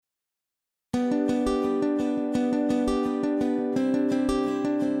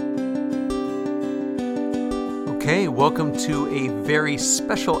Okay, welcome to a very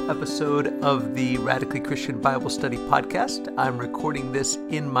special episode of the Radically Christian Bible Study Podcast. I'm recording this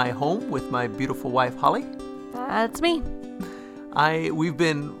in my home with my beautiful wife, Holly. That's me. We've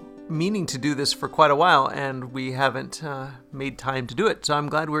been meaning to do this for quite a while, and we haven't made time to do it, so I'm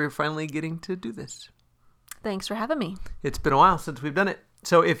glad we're finally getting to do this. Thanks for having me. It's been a while since we've done it.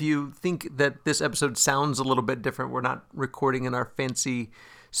 So if you think that this episode sounds a little bit different, we're not recording in our fancy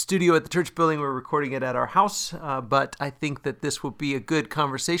studio at the church building. We're recording it at our house, but I think that this will be a good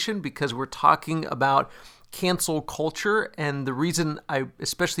conversation because we're talking about cancel culture. And the reason I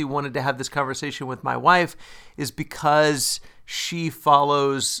especially wanted to have this conversation with my wife is because she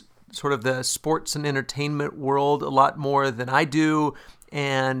follows sort of the sports and entertainment world a lot more than I do,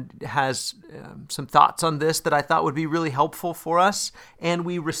 and has some thoughts on this that I thought would be really helpful for us. And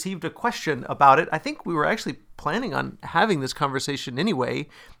we received a question about it. I think we were actually planning on having this conversation anyway.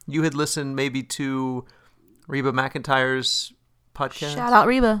 You had listened maybe to Reba McEntire's podcast. Shout out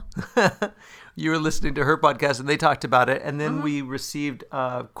Reba. You were listening to her podcast and they talked about it. And then we received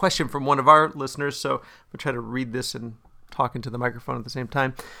a question from one of our listeners. So we'll try to read this and talk into the microphone at the same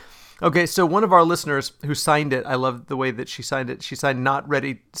time. Okay, so one of our listeners who signed it, I love the way that she signed it. She signed not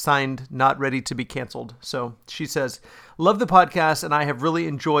ready to be canceled. So she says, love the podcast, and I have really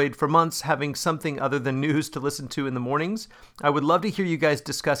enjoyed for months having something other than news to listen to in the mornings. I would love to hear you guys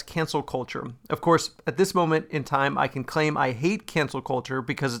discuss cancel culture. Of course, at this moment in time, I can claim I hate cancel culture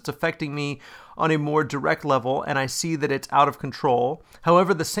because it's affecting me on a more direct level, and I see that it's out of control.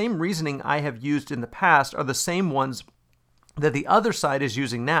 However, the same reasoning I have used in the past are the same ones that the other side is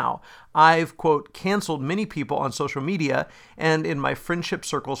using now. I've, quote, canceled many people on social media and in my friendship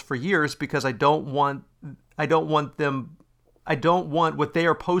circles for years because I don't want what they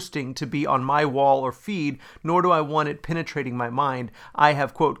are posting to be on my wall or feed, nor do I want it penetrating my mind. I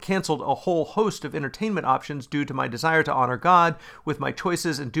have, quote, canceled a whole host of entertainment options due to my desire to honor God with my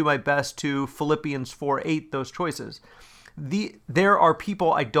choices and do my best to Philippians 4:8 those choices. There are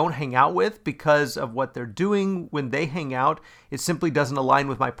people I don't hang out with because of what they're doing when they hang out. It simply doesn't align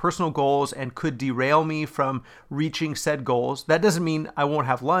with my personal goals and could derail me from reaching said goals. That doesn't mean I won't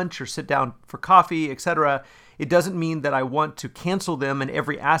have lunch or sit down for coffee, etc. It doesn't mean that I want to cancel them in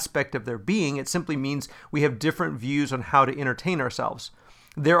every aspect of their being. It simply means we have different views on how to entertain ourselves.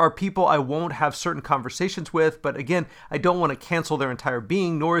 There are people I won't have certain conversations with, but again, I don't want to cancel their entire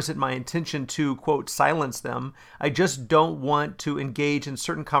being, nor is it my intention to, quote, silence them. I just don't want to engage in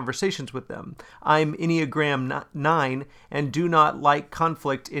certain conversations with them. I'm Enneagram 9 and do not like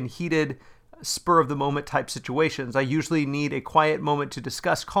conflict in heated, spur-of-the-moment type situations. I usually need a quiet moment to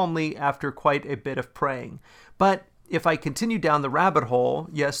discuss calmly after quite a bit of praying. But if I continue down the rabbit hole,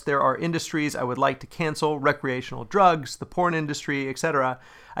 yes, there are industries I would like to cancel, recreational drugs, the porn industry, etc.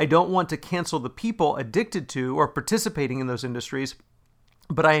 I don't want to cancel the people addicted to or participating in those industries,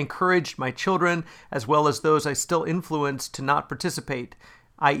 but I encouraged my children, as well as those I still influence, to not participate,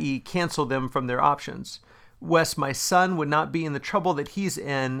 i.e. cancel them from their options. Wes, my son, would not be in the trouble that he's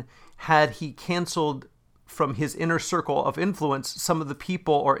in had he canceled from his inner circle of influence some of the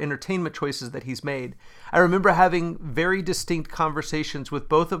people or entertainment choices that he's made. I remember having very distinct conversations with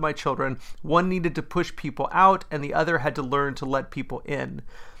both of my children. One needed to push people out and the other had to learn to let people in.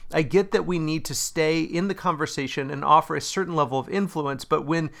 I get that we need to stay in the conversation and offer a certain level of influence, but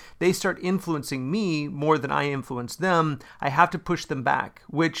when they start influencing me more than I influence them, I have to push them back,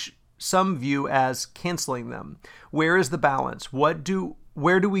 which some view as canceling them. Where is the balance?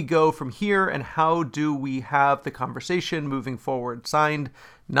 Where do we go from here, and how do we have the conversation moving forward? Signed,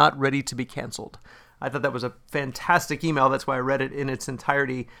 not ready to be canceled. I thought that was a fantastic email. That's why I read it in its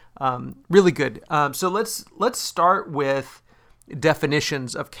entirety. Really good. So let's start with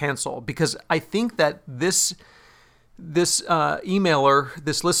definitions of cancel, because I think that this emailer,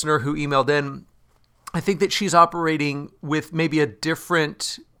 this listener who emailed in, I think that she's operating with maybe a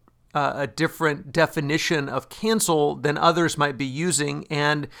different definition of cancel than others might be using,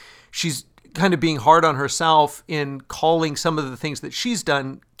 and she's kind of being hard on herself in calling some of the things that she's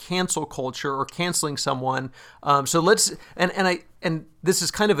done cancel culture or canceling someone. So let's and this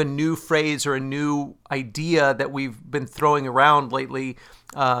is kind of a new phrase or a new idea that we've been throwing around lately,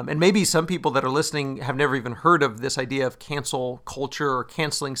 and maybe some people that are listening have never even heard of this idea of cancel culture or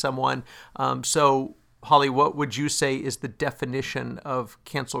canceling someone. So Holly, what would you say is the definition of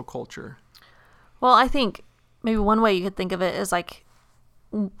cancel culture? Well, I think maybe one way you could think of it is like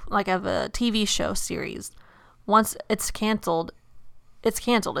of a TV show series. Once it's canceled.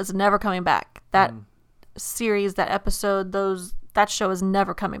 It's never coming back. That series, that episode, that show is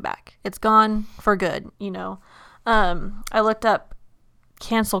never coming back. It's gone for good, I looked up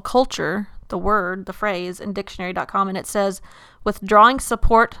cancel culture the phrase in dictionary.com, and it says withdrawing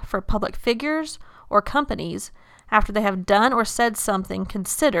support for public figures or companies after they have done or said something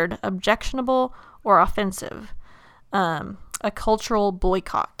considered objectionable or offensive. A cultural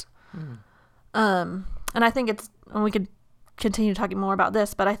boycott. And I think and we could continue talking more about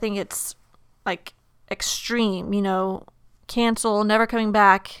this, but I think it's like extreme, cancel, never coming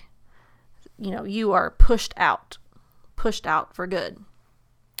back. You are pushed out for good.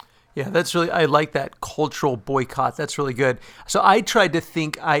 Yeah, I like that cultural boycott. That's really good. So I tried to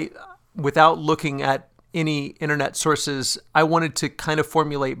think, without looking at any internet sources, I wanted to kind of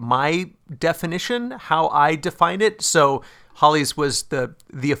formulate my definition, how I define it. So Holly's was the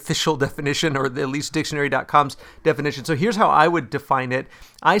official definition, or at least dictionary.com's definition. So here's how I would define it.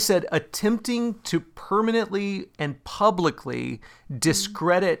 I said attempting to permanently and publicly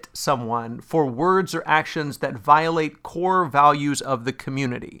discredit someone for words or actions that violate core values of the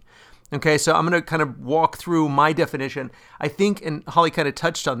community. Okay, so I'm going to kind of walk through my definition. I think, and Holly kind of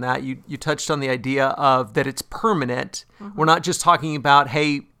touched on that, you touched on the idea of that it's permanent. We're not just talking about,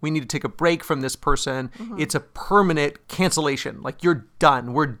 hey, we need to take a break from this person. It's a permanent cancellation. Like, you're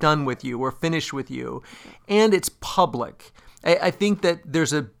done. We're done with you. We're finished with you. And it's public. I think that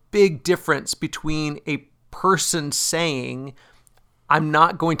there's a big difference between a person saying, I'm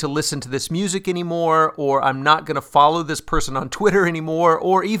not going to listen to this music anymore, or I'm not going to follow this person on Twitter anymore,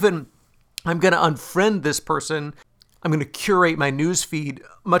 or even I'm going to unfriend this person. I'm going to curate my news feed,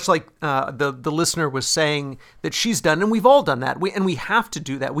 much like the listener was saying that she's done, and we've all done that. We have to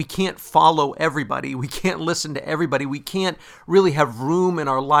do that. We can't follow everybody. We can't listen to everybody. We can't really have room in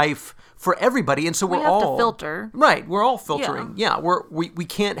our life for everybody, and so we have to filter. Right, we're all filtering. Yeah, we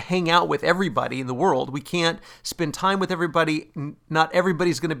can't hang out with everybody in the world. We can't spend time with everybody. Not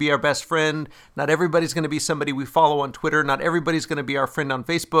everybody's going to be our best friend. Not everybody's going to be somebody we follow on Twitter. Not everybody's going to be our friend on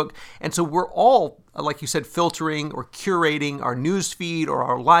Facebook. And so we're all, like you said, filtering or curating our news feed or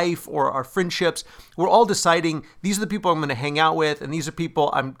our life or our friendships. We're all deciding these are the people I'm going to hang out with, and these are people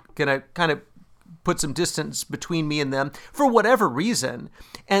I'm going to kind of put some distance between me and them for whatever reason.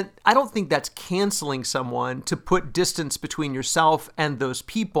 And I don't think that's canceling someone to put distance between yourself and those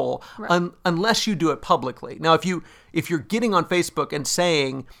people, right, unless you do it publicly. Now, if you're getting on Facebook and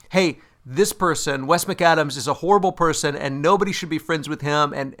saying, hey, this person, Wes McAdams, is a horrible person and nobody should be friends with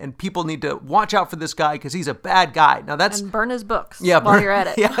him, and people need to watch out for this guy because he's a bad guy. Now that's... And burn his books while you're at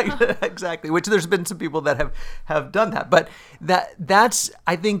it. Yeah, exactly. Which there's been some people that have done that. But that's,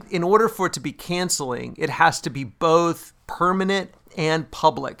 I think, in order for it to be canceling, it has to be both permanent and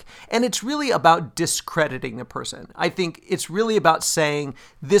public. And it's really about discrediting a person. I think it's really about saying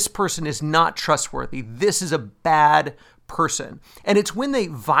this person is not trustworthy. This is a bad person. And it's when they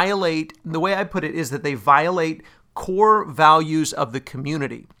violate, the way I put it is that they violate core values of the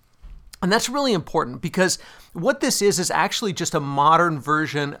community. And that's really important because what this is actually just a modern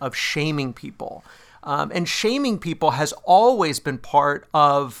version of shaming people. And shaming people has always been part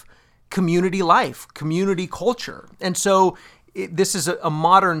of community life, community culture. And so this is a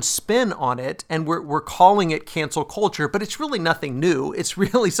modern spin on it, and we're calling it cancel culture, but it's really nothing new. It's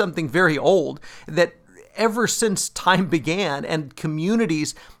really something very old that ever since time began and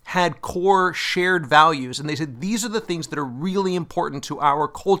communities had core shared values. And they said, these are the things that are really important to our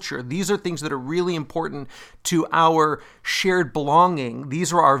culture. These are things that are really important to our shared belonging.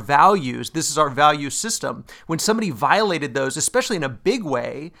 These are our values. This is our value system. When somebody violated those, especially in a big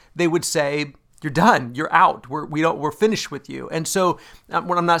way, they would say, you're done. You're out. We're finished with you. And so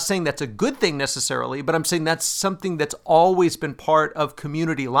I'm not saying that's a good thing necessarily, but I'm saying that's something that's always been part of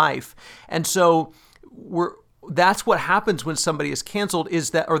community life. And so that's what happens when somebody is canceled,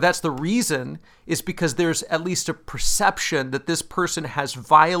 that's the reason, is because there's at least a perception that this person has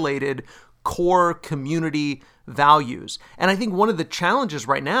violated core community values. And I think one of the challenges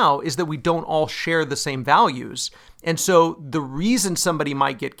right now is that we don't all share the same values. And so the reason somebody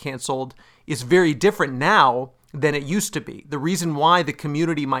might get canceled is very different now than it used to be. The reason why the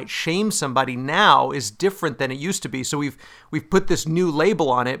community might shame somebody now is different than it used to be. So we've put this new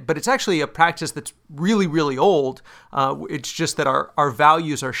label on it, but it's actually a practice that's really, really old. It's just that our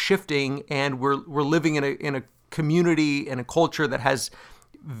values are shifting, and we're living in a community and a culture that has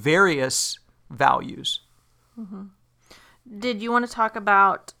various values. Mm-hmm. Did you want to talk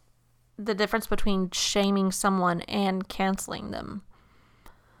about the difference between shaming someone and canceling them?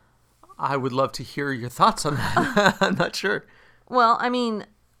 I would love to hear your thoughts on that. I'm not sure. Well, I mean,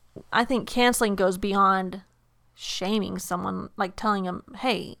 I think canceling goes beyond shaming someone, like telling them,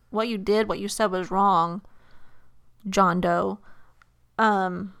 hey, what you did, what you said was wrong, John Doe.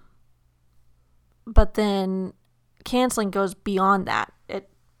 But then canceling goes beyond that.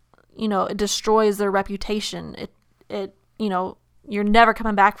 it destroys their reputation. It you're never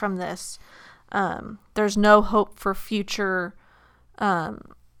coming back from this. There's no hope for future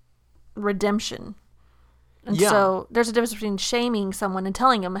redemption. And so there's a difference between shaming someone and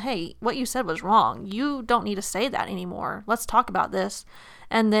telling them, hey, what you said was wrong. You don't need to say that anymore. Let's talk about this.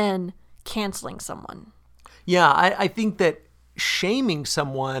 And then canceling someone. Yeah, I think that shaming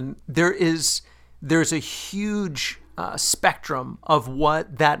someone, there's a huge spectrum of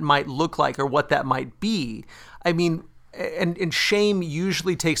what that might look like or what that might be. I mean, and shame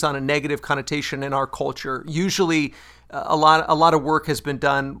usually takes on a negative connotation in our culture. Usually a lot of work has been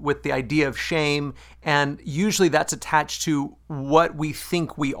done with the idea of shame, and usually that's attached to what we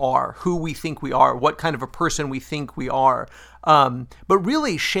think we are, who we think we are, what kind of a person we think we are. But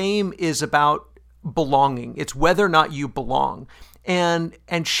really, shame is about belonging. It's whether or not you belong. And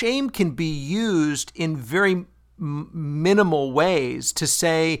shame can be used in very minimal ways to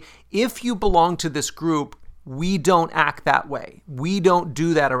say, if you belong to this group, we don't act that way. We don't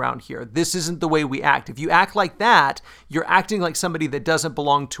do that around here. This isn't the way we act. If you act like that, you're acting like somebody that doesn't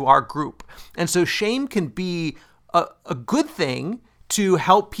belong to our group. And so shame can be a good thing to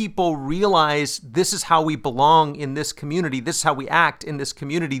help people realize this is how we belong in this community. This is how we act in this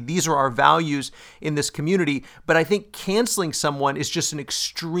community. These are our values in this community. But I think canceling someone is just an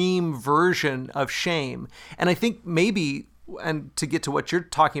extreme version of shame. And I think maybe, and to get to what you're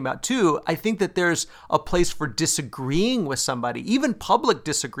talking about too, I think that there's a place for disagreeing with somebody. Even public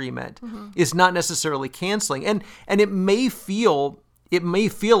disagreement is not necessarily canceling. And it may feel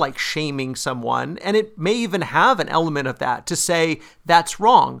like shaming someone, and it may even have an element of that to say that's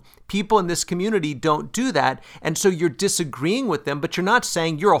wrong. People in this community don't do that. And so you're disagreeing with them, but you're not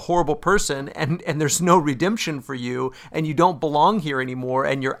saying you're a horrible person and there's no redemption for you and you don't belong here anymore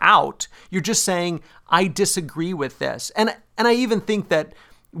and you're out. You're just saying, I disagree with this. And I even think that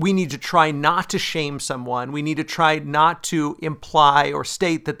we need to try not to shame someone. We need to try not to imply or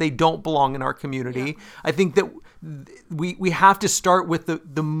state that they don't belong in our community. Yeah. I think that we have to start with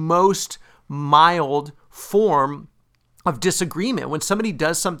the most mild form of disagreement. When somebody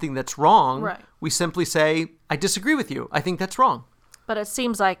does something that's wrong, right, we simply say, I disagree with you. I think that's wrong. But it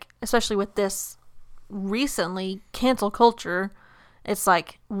seems like, especially with this recently cancel culture, it's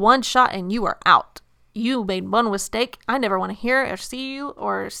like one shot and you are out. You made one mistake. I never want to hear or see you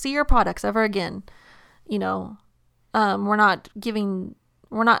or see your products ever again. We're not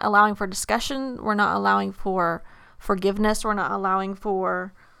allowing for discussion. We're not allowing for forgiveness. We're not allowing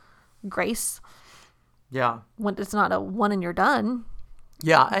for grace. Yeah. When it's not a one and you're done.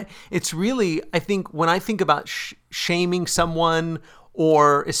 Yeah. It's really, I think when I think about shaming someone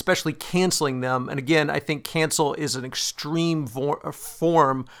or especially canceling them, and again, I think cancel is an extreme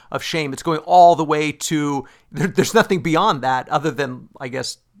form of shame. It's going all the way to, there's nothing beyond that other than, I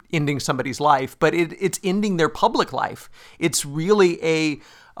guess, ending somebody's life, but it's ending their public life. It's really a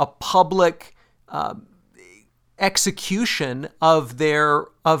public execution of their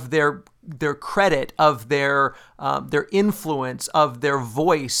credit, of their influence, of their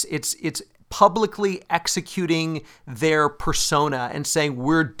voice. It's publicly executing their persona and saying,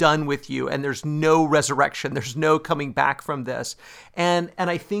 we're done with you and there's no resurrection, there's no coming back from this. And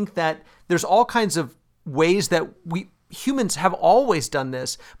I think that there's all kinds of ways that humans have always done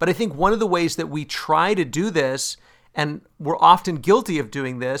this, but I think one of the ways that we try to do this, and we're often guilty of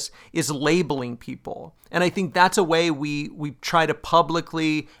doing this, is labeling people. And I think that's a way we try to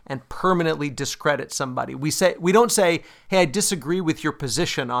publicly and permanently discredit somebody. We don't say, hey, I disagree with your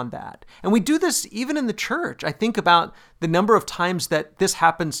position on that. And we do this even in the church. I think about the number of times that this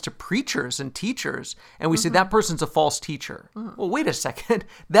happens to preachers and teachers, and we say that person's a false teacher. Well, wait a second.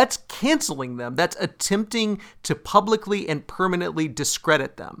 That's canceling them. That's attempting to publicly and permanently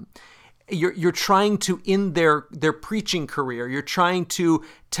discredit them. You're trying to end their preaching career. You're trying to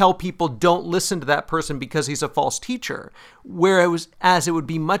tell people don't listen to that person because he's a false teacher. Whereas it would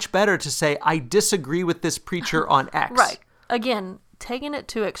be much better to say, I disagree with this preacher on X. Right. Again, taking it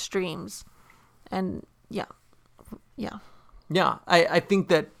to extremes. And yeah. Yeah, I think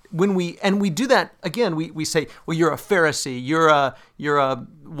that when we do that, again, we say, well, you're a Pharisee, you're a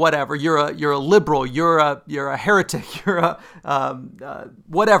whatever, you're a liberal, you're a heretic, you're a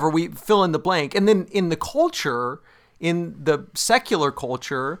whatever, we fill in the blank. And then in the culture, in the secular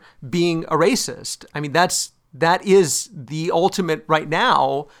culture, being a racist. I mean, that is the ultimate right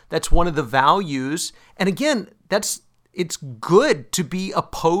now. That's one of the values. And again, it's good to be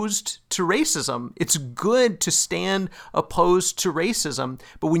opposed to racism. It's good to stand opposed to racism.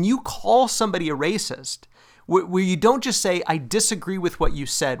 But when you call somebody a racist, where you don't just say, I disagree with what you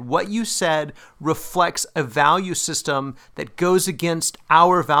said. What you said reflects a value system that goes against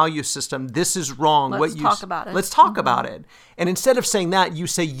our value system. This is wrong. Let's talk about it. Let's talk about it. And instead of saying that, you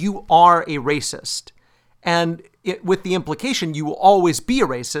say, you are a racist. And with the implication, you will always be a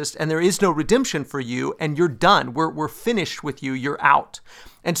racist, and there is no redemption for you, and you're done. We're finished with you. You're out.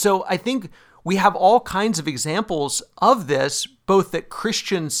 And so I think we have all kinds of examples of this, both that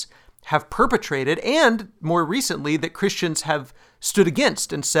Christians have perpetrated and more recently that Christians have stood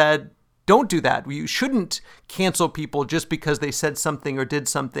against and said, don't do that. You shouldn't cancel people just because they said something or did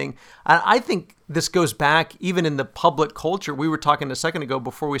something. I think this goes back even in the public culture. We were talking a second ago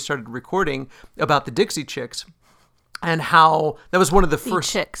before we started recording about the Dixie Chicks and how that was one of the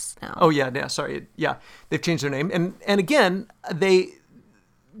first Chicks now. Oh yeah, sorry. Yeah. They've changed their name. And again,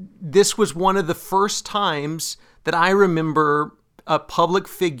 this was one of the first times that I remember a public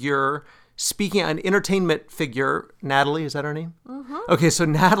figure speaking, an entertainment figure, Natalie, is that her name? Mm-hmm. Okay, so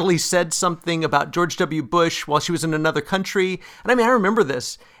Natalie said something about George W. Bush while she was in another country. And I mean, I remember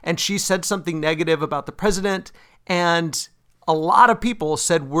this. And she said something negative about the president. And a lot of people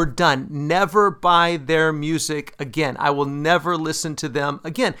said, we're done. Never buy their music again. I will never listen to them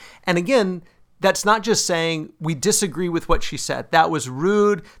again. And again, that's not just saying we disagree with what she said. That was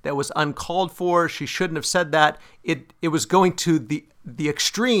rude. That was uncalled for. She shouldn't have said that. It was going to the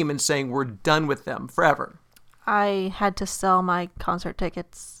extreme and saying we're done with them forever. I had to sell my concert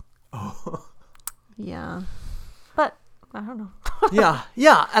tickets. Oh. Yeah. But I don't know. Yeah.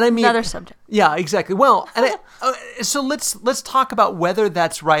 And I mean, another subject. Yeah, exactly. Well, and so let's talk about whether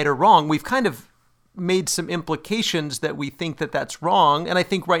that's right or wrong. We've kind of made some implications that we think that that's wrong. And I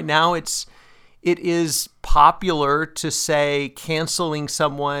think right now it is popular to say canceling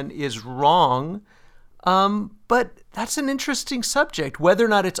someone is wrong. But that's an interesting subject, whether or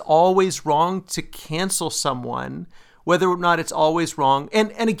not it's always wrong to cancel someone, whether or not it's always wrong.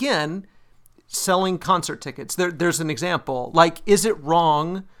 And again, selling concert tickets, there's an example. Like, is it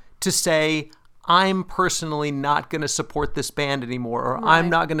wrong to say, I'm personally not going to support this band anymore, or right. I'm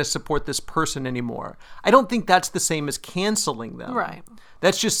not going to support this person anymore? I don't think that's the same as canceling them. Right.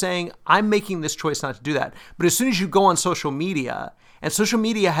 That's just saying, I'm making this choice not to do that. But as soon as you go on social media, and social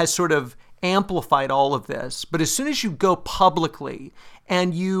media has sort of amplified all of this, but as soon as you go publicly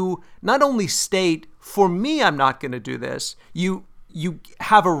and you not only state, for me, I'm not going to do this, you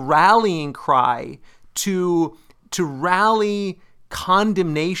have a rallying cry to rally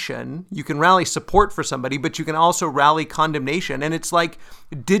condemnation. You can rally support for somebody, but you can also rally condemnation. And it's like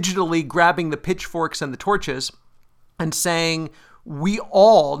digitally grabbing the pitchforks and the torches and saying, we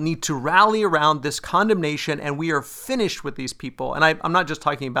all need to rally around this condemnation, and we are finished with these people. And I'm not just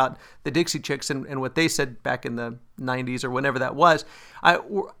talking about the Dixie Chicks and what they said back in the 90s or whenever that was. I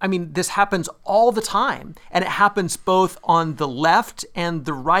mean, this happens all the time. And it happens both on the left and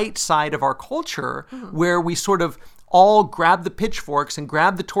the right side of our culture, where we sort of all grab the pitchforks and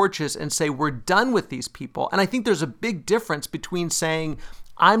grab the torches and say, we're done with these people. And I think there's a big difference between saying,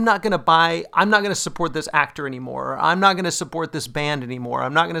 I'm not going to support this actor anymore. Or, I'm not going to support this band anymore.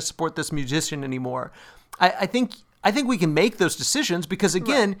 I'm not going to support this musician anymore. I think we can make those decisions because,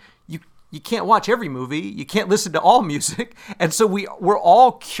 again, right. You can't watch every movie. You can't listen to all music. And so we're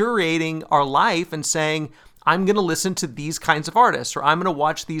all curating our life and saying, I'm going to listen to these kinds of artists, or I'm going to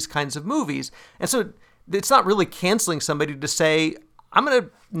watch these kinds of movies. And so it's not really canceling somebody to say, I'm going to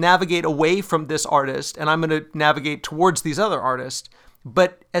navigate away from this artist and I'm going to navigate towards these other artists.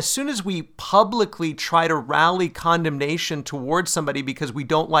 But as soon as we publicly try to rally condemnation towards somebody because we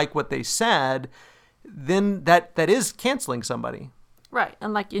don't like what they said, then that is canceling somebody. Right.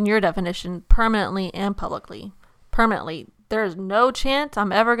 And like in your definition, permanently and publicly. Permanently, there's no chance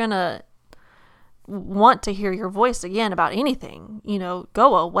I'm ever going to want to hear your voice again about anything.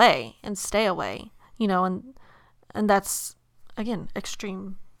 Go away and stay away. And that's, again,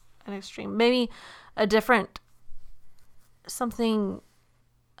 extreme. Maybe a different thing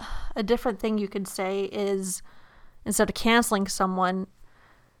you could say is, instead of canceling someone,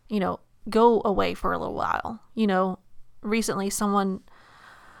 go away for a little while. Recently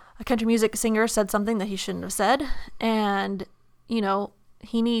a country music singer said something that he shouldn't have said, and,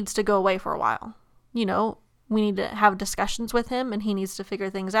 he needs to go away for a while. We need to have discussions with him, and he needs to figure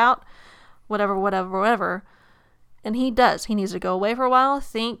things out, whatever. And he does. He needs to go away for a while,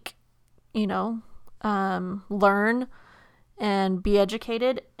 think, learn, and be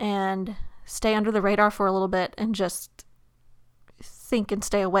educated and stay under the radar for a little bit and just think and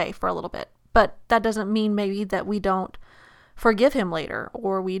stay away for a little bit. But that doesn't mean maybe that we don't forgive him later,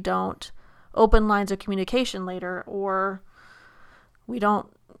 or we don't open lines of communication later, or we don't,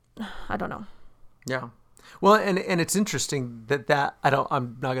 I don't know. Yeah. Well, and it's interesting that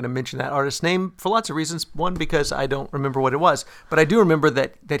I'm not going to mention that artist's name for lots of reasons. One, because I don't remember what it was, but I do remember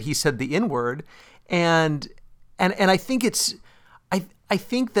that he said the N-word, and I think I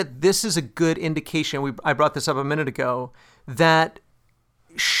think that this is a good indication. I brought this up a minute ago, that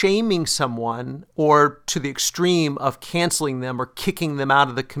shaming someone, or to the extreme of canceling them or kicking them out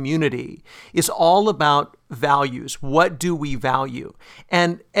of the community, is all about values. What do we value?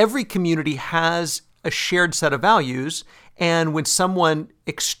 And every community has a shared set of values. And when someone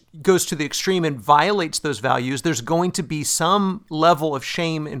goes to the extreme and violates those values, there's going to be some level of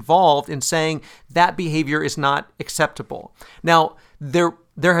shame involved in saying that behavior is not acceptable. Now, there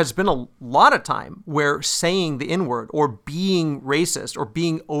has been a lot of time where saying the N-word, or being racist, or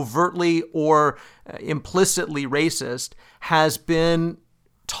being overtly or implicitly racist has been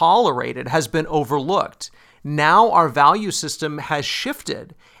tolerated, has been overlooked. Now our value system has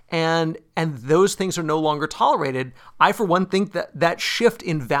shifted, and those things are no longer tolerated. I, for one, think that shift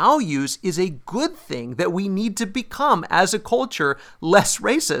in values is a good thing, that we need to become, as a culture, less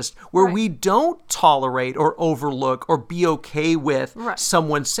racist, where we don't tolerate or overlook or be okay with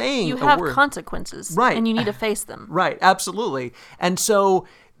someone saying you a have word. Consequences, Right. and you need to face them. Right, absolutely. And so,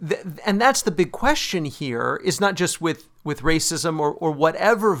 and that's the big question here, is not just with racism or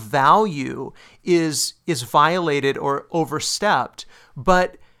whatever value is violated or overstepped,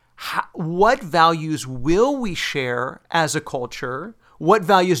 but what values will we share as a culture? What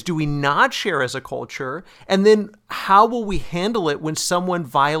values do we not share as a culture? And then how will we handle it when someone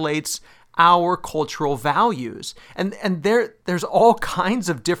violates our cultural values? And there's all kinds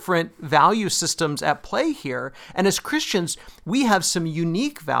of different value systems at play here. And as Christians, we have some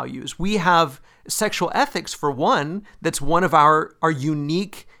unique values. We have sexual ethics, for one, that's one of our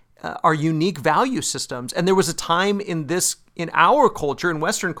unique value systems. And there was a time in our culture, in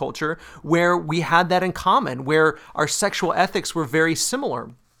Western culture, where we had that in common, where our sexual ethics were very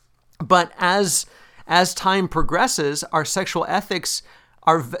similar. But as time progresses, our sexual ethics,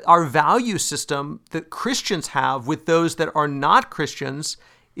 our value system that Christians have with those that are not Christians,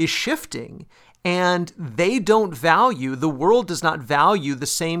 is shifting. And the world does not value the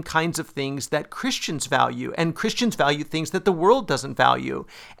same kinds of things that Christians value, and Christians value things that the world doesn't value.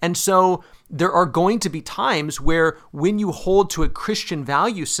 And so there are going to be times where, when you hold to a Christian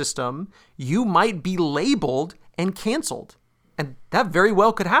value system, you might be labeled and canceled. And that very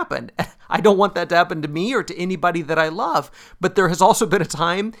well could happen. I don't want that to happen to me or to anybody that I love. But there has also been a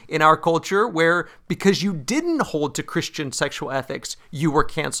time in our culture where, because you didn't hold to Christian sexual ethics, you were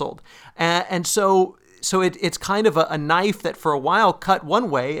canceled. And so it's kind of a knife that for a while cut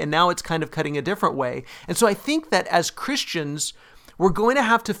one way, and now it's kind of cutting a different way. And so I think that as Christians, we're going to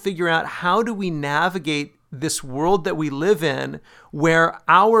have to figure out, how do we navigate this world that we live in, where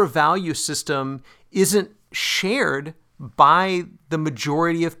our value system isn't shared by the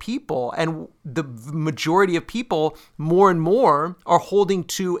majority of people, and the majority of people more and more are holding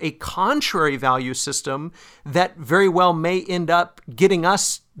to a contrary value system that very well may end up getting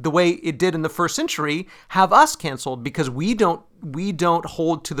us, the way it did in the first century, have us canceled because we don't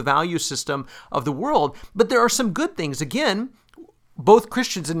hold to the value system of the world. But there are some good things. Again, both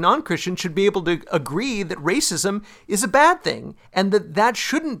Christians and non-Christians should be able to agree that racism is a bad thing and that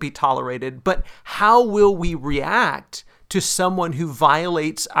shouldn't be tolerated. But how will we react to someone who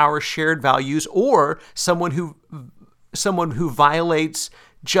violates our shared values, or someone who violates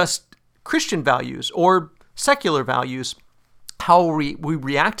just Christian values or secular values? How will we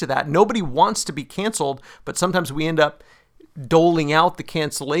react to that? Nobody wants to be canceled, but sometimes we end up doling out the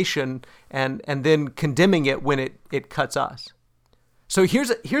cancellation and then condemning it when it cuts us. So here's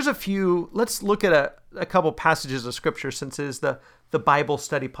a few. Let's look at a couple passages of scripture, since it is the Bible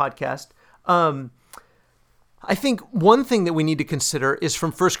study podcast. I think one thing that we need to consider is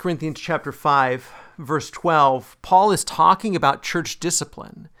from 1 Corinthians chapter 5, verse 12. Paul is talking about church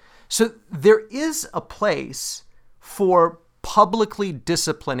discipline. So there is a place for publicly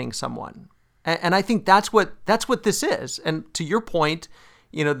disciplining someone. And I think that's what this is. And to your point,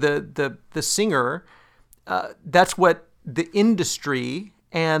 the singer, that's what the industry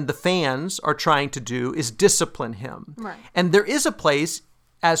and the fans are trying to do, is discipline him. Right. And there is a place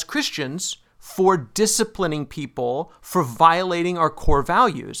as Christians for disciplining people for violating our core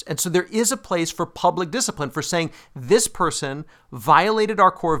values. And so there is a place for public discipline, for saying this person violated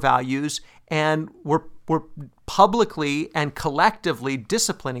our core values, and we're publicly and collectively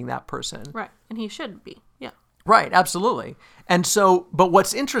disciplining that person. Right. And he should be. Yeah. Right. Absolutely. And so, but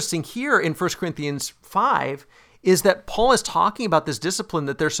what's interesting here in 1 Corinthians 5 is that Paul is talking about this discipline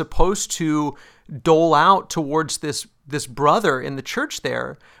that they're supposed to dole out towards this brother in the church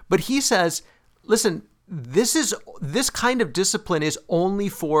there. But he says, listen, this kind of discipline is only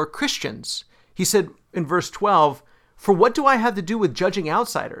for Christians. He said in verse 12, "For what do I have to do with judging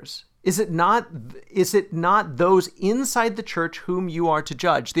outsiders? Is it not those inside the church whom you are to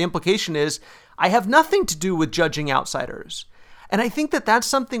judge?" The implication is, I have nothing to do with judging outsiders. And I think that that's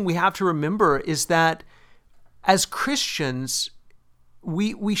something we have to remember, is that as Christians,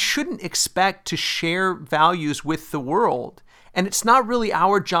 we shouldn't expect to share values with the world. And it's not really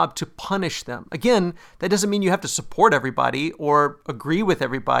our job to punish them. Again, that doesn't mean you have to support everybody or agree with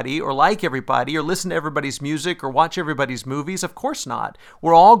everybody or like everybody or listen to everybody's music or watch everybody's movies. Of course not.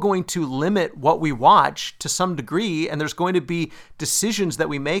 We're all going to limit what we watch to some degree, and there's going to be decisions that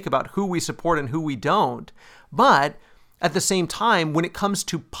we make about who we support and who we don't. But at the same time, when it comes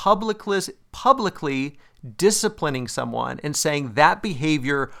to publicly disciplining someone and saying that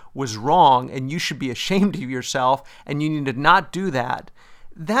behavior was wrong and you should be ashamed of yourself and you need to not do that,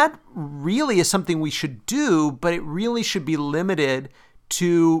 that really is something we should do, but it really should be limited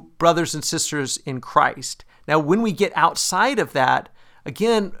to brothers and sisters in Christ. Now, when we get outside of that,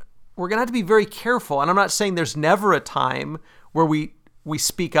 again, we're going to have to be very careful. And I'm not saying there's never a time where we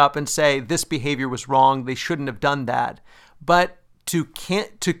speak up and say this behavior was wrong, they shouldn't have done that. But to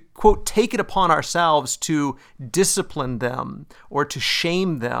quote, take it upon ourselves to discipline them or to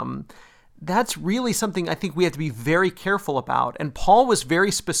shame them, that's really something I think we have to be very careful about. And Paul was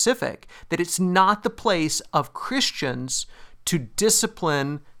very specific that it's not the place of Christians to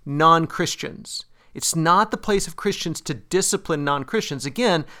discipline non-Christians. It's not the place of Christians to discipline non-Christians.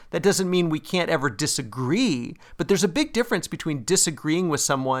 Again, that doesn't mean we can't ever disagree, but there's a big difference between disagreeing with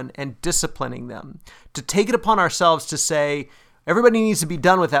someone and disciplining them. To take it upon ourselves to say, everybody needs to be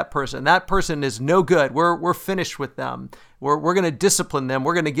done with that person. That person is no good. We're finished with them. We're going to discipline them.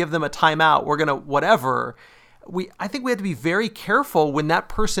 We're going to give them a timeout. We're going to whatever. I think we have to be very careful when that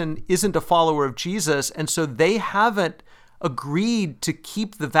person isn't a follower of Jesus, and so they haven't agreed to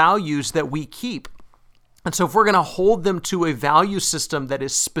keep the values that we keep. And so if we're going to hold them to a value system that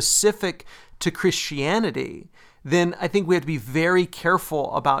is specific to Christianity, then I think we have to be very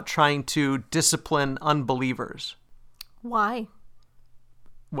careful about trying to discipline unbelievers. Why?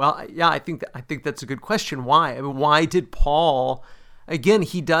 Well, yeah, I think that's a good question. Why? I mean, why did Paul, again,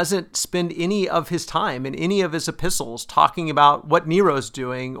 he doesn't spend any of his time in any of his epistles talking about what Nero's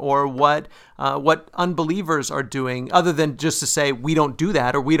doing or what unbelievers are doing, other than just to say we don't do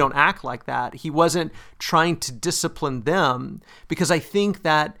that or we don't act like that. He wasn't trying to discipline them, because I think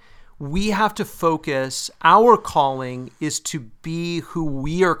that we have to focus, our calling is to be who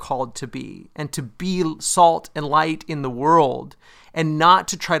we are called to be and to be salt and light in the world, and not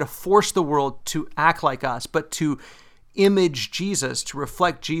to try to force the world to act like us, but to image Jesus, to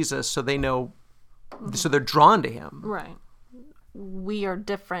reflect Jesus so they know, so they're drawn to him. Right. We are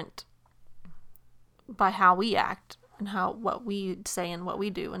different by how we act and what we say and what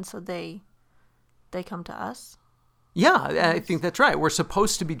we do, and so they come to us. Yeah, I think that's right. We're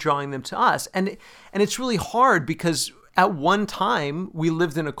supposed to be drawing them to us. And it's really hard because at one time we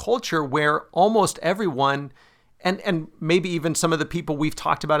lived in a culture where almost everyone, and maybe even some of the people we've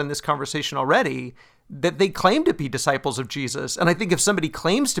talked about in this conversation already, that they claim to be disciples of Jesus. And I think if somebody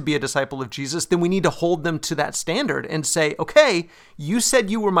claims to be a disciple of Jesus, then we need to hold them to that standard and say, okay, you said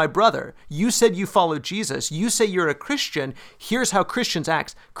you were my brother. You said you followed Jesus. You say you're a Christian. Here's how Christians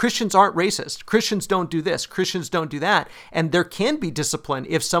act. Christians aren't racist. Christians don't do this. Christians don't do that. And there can be discipline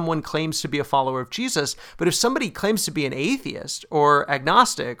if someone claims to be a follower of Jesus. But if somebody claims to be an atheist or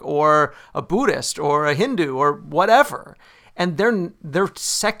agnostic or a Buddhist or a Hindu or whatever, and they're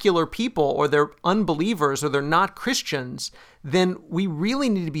secular people or they're unbelievers or they're not Christians, then we really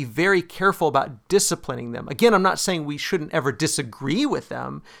need to be very careful about disciplining them. Again, I'm not saying we shouldn't ever disagree with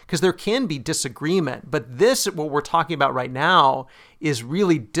them, because there can be disagreement. But what we're talking about right now, is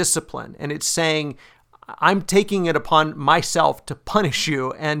really discipline. And it's saying, I'm taking it upon myself to punish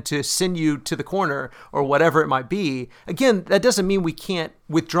you and to send you to the corner or whatever it might be. Again, that doesn't mean we can't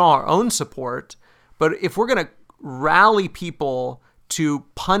withdraw our own support. But if we're going to rally people to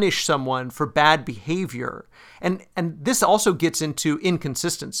punish someone for bad behavior. And this also gets into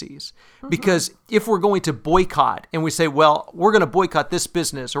inconsistencies, because if we're going to boycott and we say, well, we're going to boycott this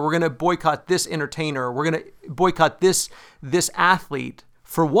business, or we're going to boycott this entertainer, or we're going to boycott this athlete,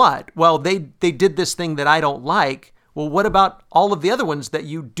 for what? Well, they did this thing that I don't like. Well, what about all of the other ones that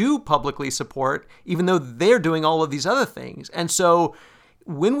you do publicly support, even though they're doing all of these other things? And so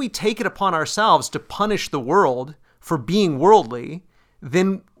when we take it upon ourselves to punish the world for being worldly,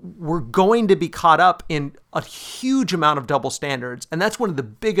 then we're going to be caught up in a huge amount of double standards. And that's one of the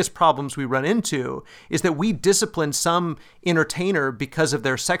biggest problems we run into, is that we discipline some entertainer because of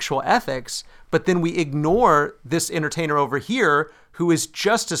their sexual ethics, but then we ignore this entertainer over here who is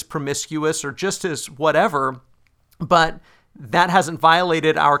just as promiscuous or just as whatever, but that hasn't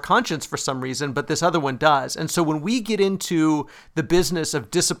violated our conscience for some reason, but this other one does. And so when we get into the business of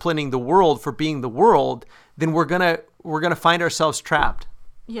disciplining the world for being the world, then we're gonna find ourselves trapped.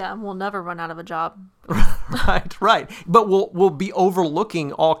 Yeah, we'll never run out of a job. Right. But we'll be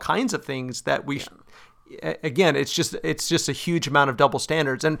overlooking all kinds of things that we. Again, it's just a huge amount of double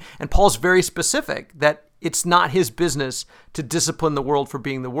standards, and Paul's very specific that it's not his business to discipline the world for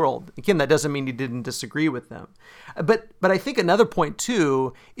being the world. Again, that doesn't mean he didn't disagree with them. But I think another point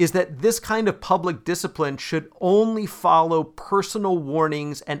too is that this kind of public discipline should only follow personal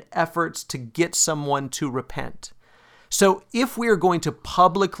warnings and efforts to get someone to repent. So if we are going to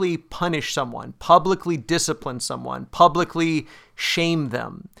publicly punish someone, publicly discipline someone, publicly shame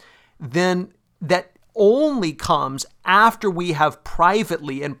them, then that only comes after we have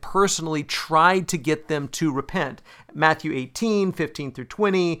privately and personally tried to get them to repent. Matthew 18, 15 through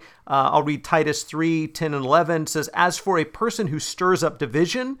 20, I'll read Titus 3, 10 and 11, says, "As for a person who stirs up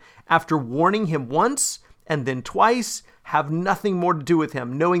division, after warning him once and then twice, have nothing more to do with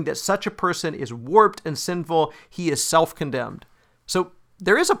him, knowing that such a person is warped and sinful, he is self-condemned." So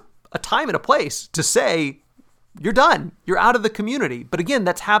there is a time and a place to say, you're done. You're out of the community. But again,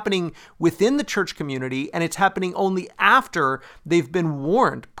 that's happening within the church community, and it's happening only after they've been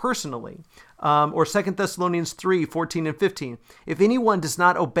warned personally. Or 2 Thessalonians 3, 14 and 15. "If anyone does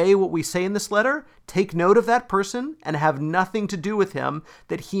not obey what we say in this letter, take note of that person and have nothing to do with him,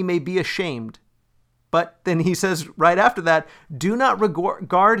 that he may be ashamed." But then he says right after that, "Do not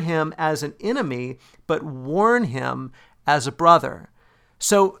regard him as an enemy, but warn him as a brother."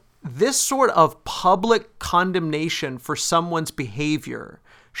 So this sort of public condemnation for someone's behavior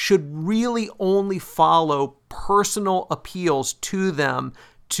should really only follow personal appeals to them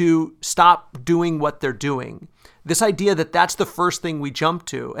to stop doing what they're doing. This idea that that's the first thing we jump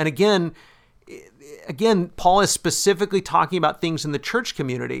to. And again, Paul is specifically talking about things in the church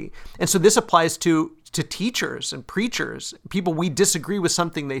community. And so this applies to teachers and preachers, people we disagree with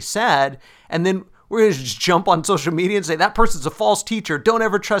something they said, and then we're going to just jump on social media and say, that person's a false teacher. Don't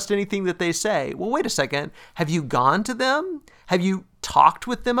ever trust anything that they say. Well, wait a second. Have you gone to them? Have you talked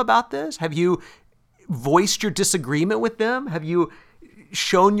with them about this? Have you voiced your disagreement with them? Have you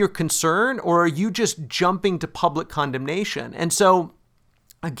shown your concern? Or are you just jumping to public condemnation? And so,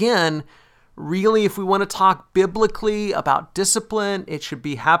 again, really, if we want to talk biblically about discipline, it should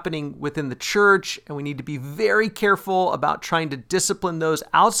be happening within the church, and we need to be very careful about trying to discipline those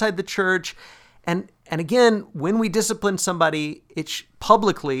outside the church. And again, when we discipline somebody,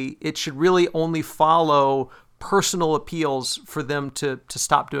 publicly, it should really only follow personal appeals for them to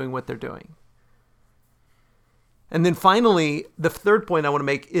stop doing what they're doing. And then finally, the third point I want to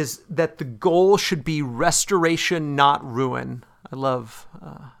make is that the goal should be restoration, not ruin. I love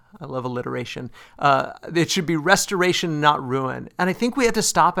alliteration. It should be restoration, not ruin. And I think we have to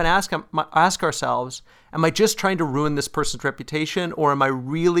stop and ask ourselves, am I just trying to ruin this person's reputation, or am I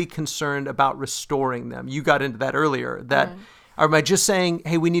really concerned about restoring them? You got into that earlier. Or am I just saying,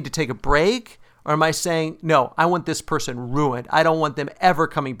 hey, we need to take a break? Or am I saying, no, I want this person ruined. I don't want them ever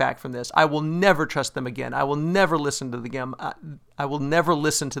coming back from this. I will never trust them again. I will never listen to them. I will never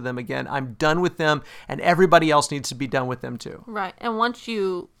listen to them again. I'm done with them, and everybody else needs to be done with them too. Right. And once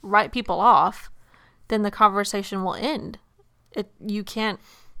you write people off, then the conversation will end. It's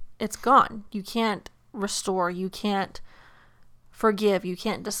gone. You can't restore. You can't forgive. You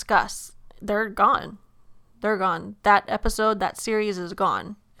can't discuss. They're gone. They're gone. That episode, that series is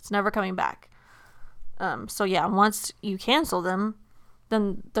gone. It's never coming back. So yeah, once you cancel them,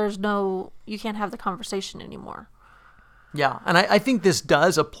 then you can't have the conversation anymore. Yeah, and I think this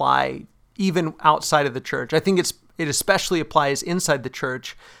does apply even outside of the church. I think it especially applies inside the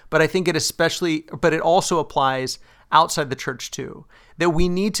church, but I think it also applies outside the church too. That we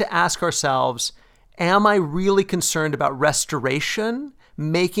need to ask ourselves, am I really concerned about restoration,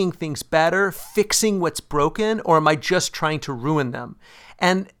 making things better, fixing what's broken, or am I just trying to ruin them?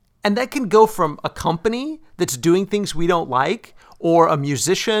 And that can go from a company that's doing things we don't like, or a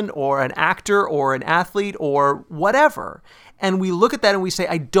musician, or an actor, or an athlete, or whatever. And we look at that and we say,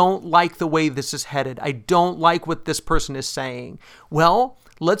 I don't like the way this is headed. I don't like what this person is saying. Well,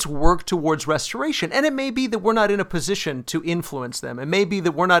 let's work towards restoration. And it may be that we're not in a position to influence them. It may be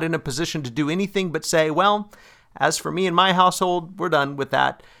that we're not in a position to do anything but say, well, as for me and my household, we're done with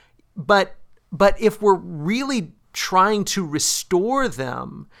that. But if we're really trying to restore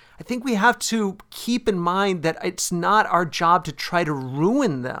them, I think we have to keep in mind that it's not our job to try to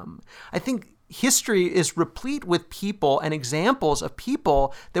ruin them. I think history is replete with people and examples of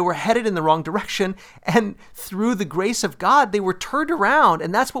people that were headed in the wrong direction, and through the grace of God, they were turned around,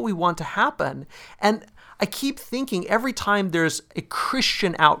 and that's what we want to happen. And I keep thinking every time there's a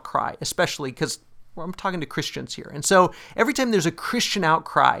Christian outcry, especially because I'm talking to Christians here. And so every time there's a Christian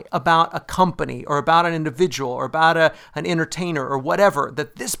outcry about a company or about an individual or about an entertainer or whatever,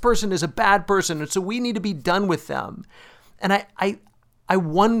 that this person is a bad person and so we need to be done with them. And I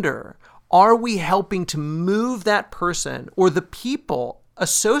wonder, are we helping to move that person or the people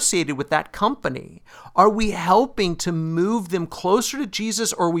associated with that company? Are we helping to move them closer to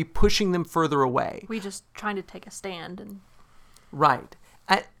Jesus, or are we pushing them further away? We just trying to take a stand. Right.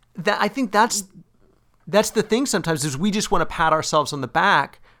 I think that's the thing sometimes, is we just want to pat ourselves on the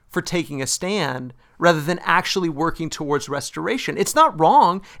back for taking a stand rather than actually working towards restoration. It's not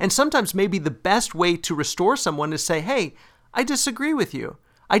wrong. And sometimes maybe the best way to restore someone is say, hey, I disagree with you.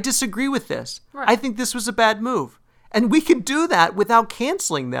 I disagree with this. Right. I think this was a bad move. And we can do that without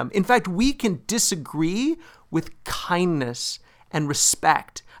canceling them. In fact, we can disagree with kindness and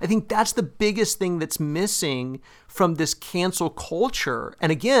respect. I think that's the biggest thing that's missing from this cancel culture.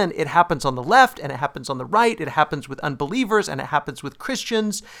 And again, it happens on the left and it happens on the right. It happens with unbelievers and it happens with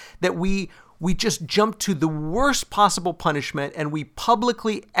Christians, that we just jump to the worst possible punishment and we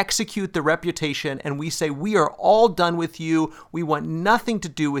publicly execute the reputation and we say, we are all done with you. We want nothing to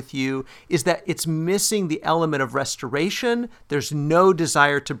do with you. Is that it's missing the element of restoration. There's no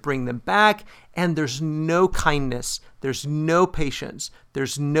desire to bring them back, and there's no kindness. There's no patience.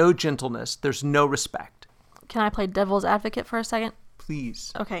 There's no gentleness. There's no respect. Can I play devil's advocate for a second?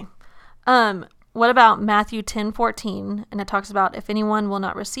 Please. Okay. What about Matthew 10:14? And it talks about, if anyone will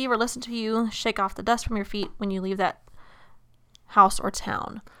not receive or listen to you, shake off the dust from your feet when you leave that house or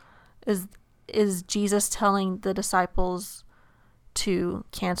town. Is Jesus telling the disciples to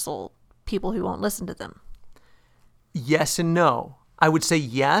cancel people who won't listen to them? Yes and no. I would say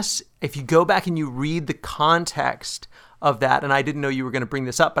yes. If you go back and you read the context of that, and I didn't know you were going to bring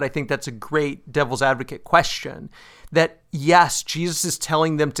this up, but I think that's a great devil's advocate question, that yes, Jesus is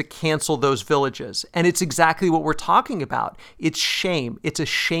telling them to cancel those villages. And it's exactly what we're talking about. It's shame. It's a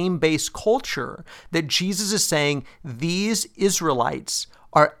shame-based culture that Jesus is saying these Israelites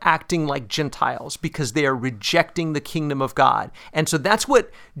are acting like Gentiles because they are rejecting the kingdom of God. And so that's what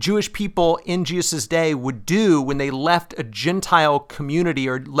Jewish people in Jesus' day would do when they left a Gentile community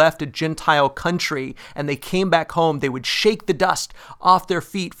or left a Gentile country and they came back home. They would shake the dust off their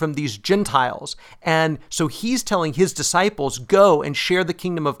feet from these Gentiles. And so he's telling his disciples, go and share the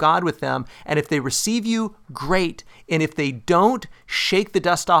kingdom of God with them. And if they receive you, great. And if they don't, shake the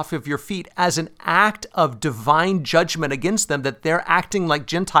dust off of your feet as an act of divine judgment against them, that they're acting like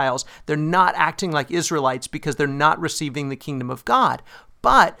Gentiles. They're not acting like Israelites because they're not receiving the kingdom of God.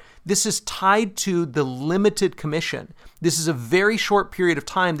 But this is tied to the limited commission. This is a very short period of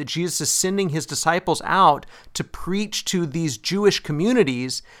time that Jesus is sending his disciples out to preach to these Jewish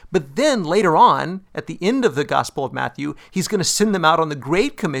communities. But then later on, at the end of the Gospel of Matthew, he's going to send them out on the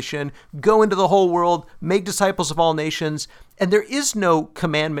Great Commission, go into the whole world, make disciples of all nations. And there is no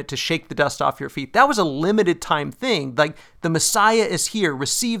commandment to shake the dust off your feet. That was a limited time thing. Like, the Messiah is here,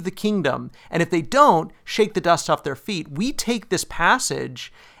 receive the kingdom. And if they don't, shake the dust off their feet. We take this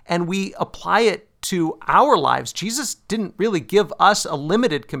passage and we apply it to our lives. Jesus didn't really give us a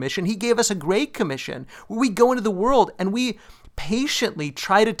limited commission. He gave us a great commission where we go into the world and we patiently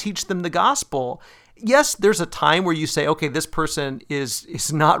try to teach them the gospel. Yes, there's a time where you say, okay, this person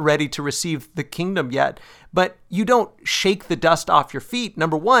is not ready to receive the kingdom yet, but you don't shake the dust off your feet.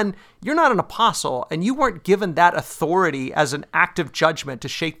 Number one, you're not an apostle, and you weren't given that authority as an act of judgment to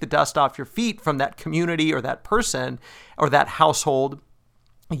shake the dust off your feet from that community or that person or that household.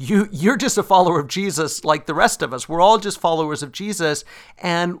 You're just a follower of Jesus like the rest of us. We're all just followers of Jesus,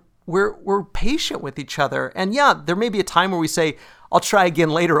 and we're patient with each other. And yeah, there may be a time where we say, I'll try again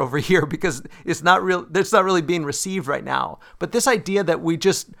later over here because it's not really being received right now. But this idea that we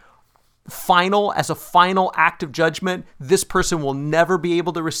just as a final act of judgment, this person will never be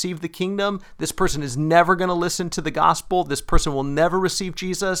able to receive the kingdom. This person is never going to listen to the gospel. This person will never receive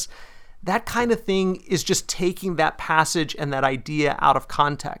Jesus. That kind of thing is just taking that passage and that idea out of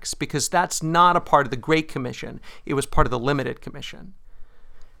context, because that's not a part of the Great Commission. It was part of the limited commission.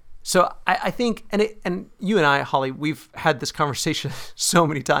 So I think, and you and I, Holly, we've had this conversation so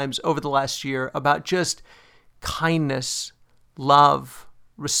many times over the last year about just kindness, love,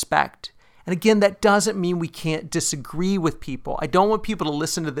 respect. And again, that doesn't mean we can't disagree with people. I don't want people to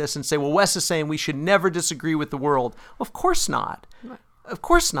listen to this and say, well, Wes is saying we should never disagree with the world. Well, of course not. Right. Of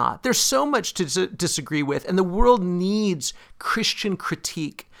course not. There's so much to disagree with, and the world needs Christian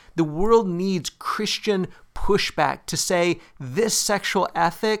critique. The world needs Christian pushback to say this sexual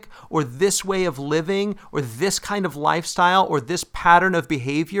ethic or this way of living or this kind of lifestyle or this pattern of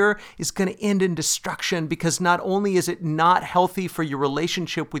behavior is going to end in destruction, because not only is it not healthy for your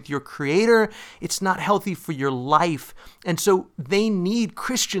relationship with your Creator, it's not healthy for your life. And so they need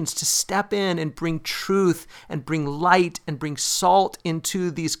Christians to step in and bring truth and bring light and bring salt into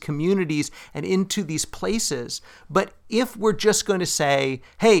these communities and into these places. But if we're just going to say,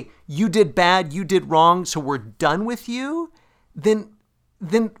 hey, you did bad, you did wrong, so we're done with you, then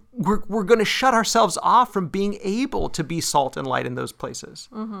we're going to shut ourselves off from being able to be salt and light in those places.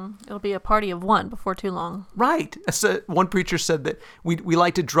 Mm-hmm. It'll be a party of one before too long. Right. So one preacher said that we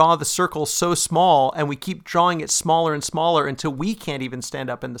like to draw the circle so small, and we keep drawing it smaller and smaller until we can't even stand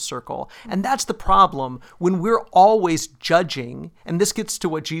up in the circle. And that's the problem when we're always judging. And this gets to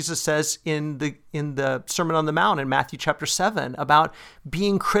what Jesus says in the Sermon on the Mount in Matthew chapter 7 about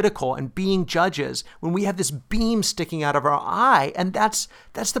being critical and being judges, when we have this beam sticking out of our eye. And that's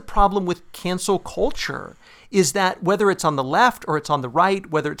the problem with cancel culture, is that whether it's on the left or it's on the right,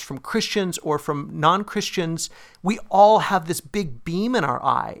 whether it's from Christians or from non-Christians, we all have this big beam in our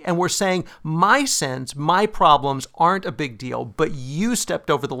eye. And we're saying, my sins, my problems aren't a big deal, but you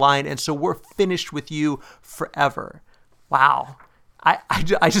stepped over the line, and so we're finished with you forever. Wow. I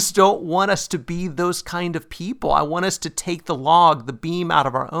just don't want us to be those kind of people. I want us to take the beam out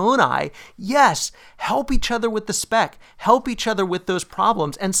of our own eye. Yes, help each other with the speck. Help each other with those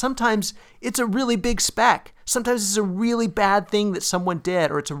problems. And sometimes it's a really big speck. Sometimes it's a really bad thing that someone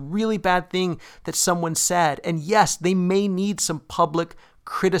did, or it's a really bad thing that someone said. And yes, they may need some public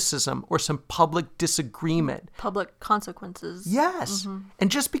criticism or some public disagreement. Public consequences. Yes. Mm-hmm.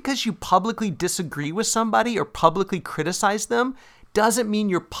 And just because you publicly disagree with somebody or publicly criticize them doesn't mean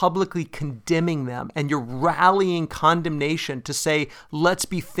you're publicly condemning them and you're rallying condemnation to say, let's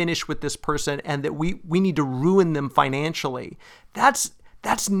be finished with this person and that we need to ruin them financially. That's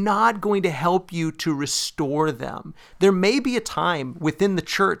not going to help you to restore them. There may be a time within the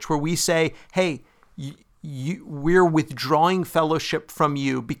church where we say, hey, we're withdrawing fellowship from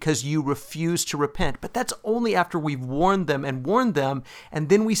you because you refuse to repent. But that's only after we've warned them. And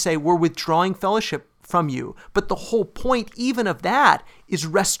then we say we're withdrawing fellowship from you. But the whole point even of that is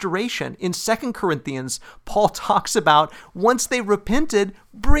restoration. In 2 Corinthians, Paul talks about once they repented,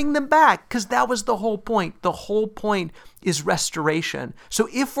 bring them back, because that was the whole point. The whole point is restoration. So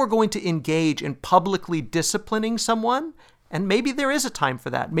if we're going to engage in publicly disciplining someone, and maybe there is a time for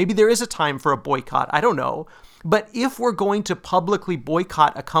that, maybe there is a time for a boycott, I don't know. But if we're going to publicly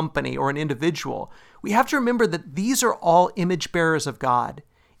boycott a company or an individual, we have to remember that these are all image bearers of God.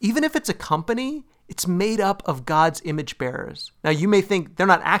 Even if it's a company, it's made up of God's image bearers. Now, you may think they're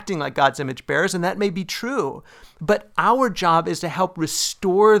not acting like God's image bearers, and that may be true. But our job is to help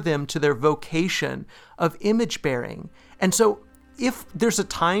restore them to their vocation of image bearing. And so if there's a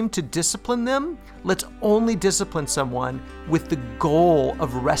time to discipline them, let's only discipline someone with the goal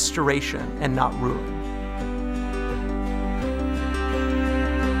of restoration and not ruin.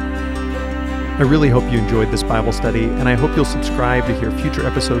 I really hope you enjoyed this Bible study, and I hope you'll subscribe to hear future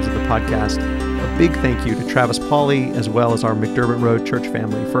episodes of the podcast. A big thank you to Travis Pauly, as well as our McDermott Road Church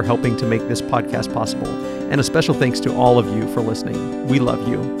family, for helping to make this podcast possible. And a special thanks to all of you for listening. We love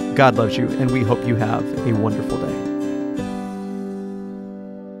you, God loves you, and we hope you have a wonderful day.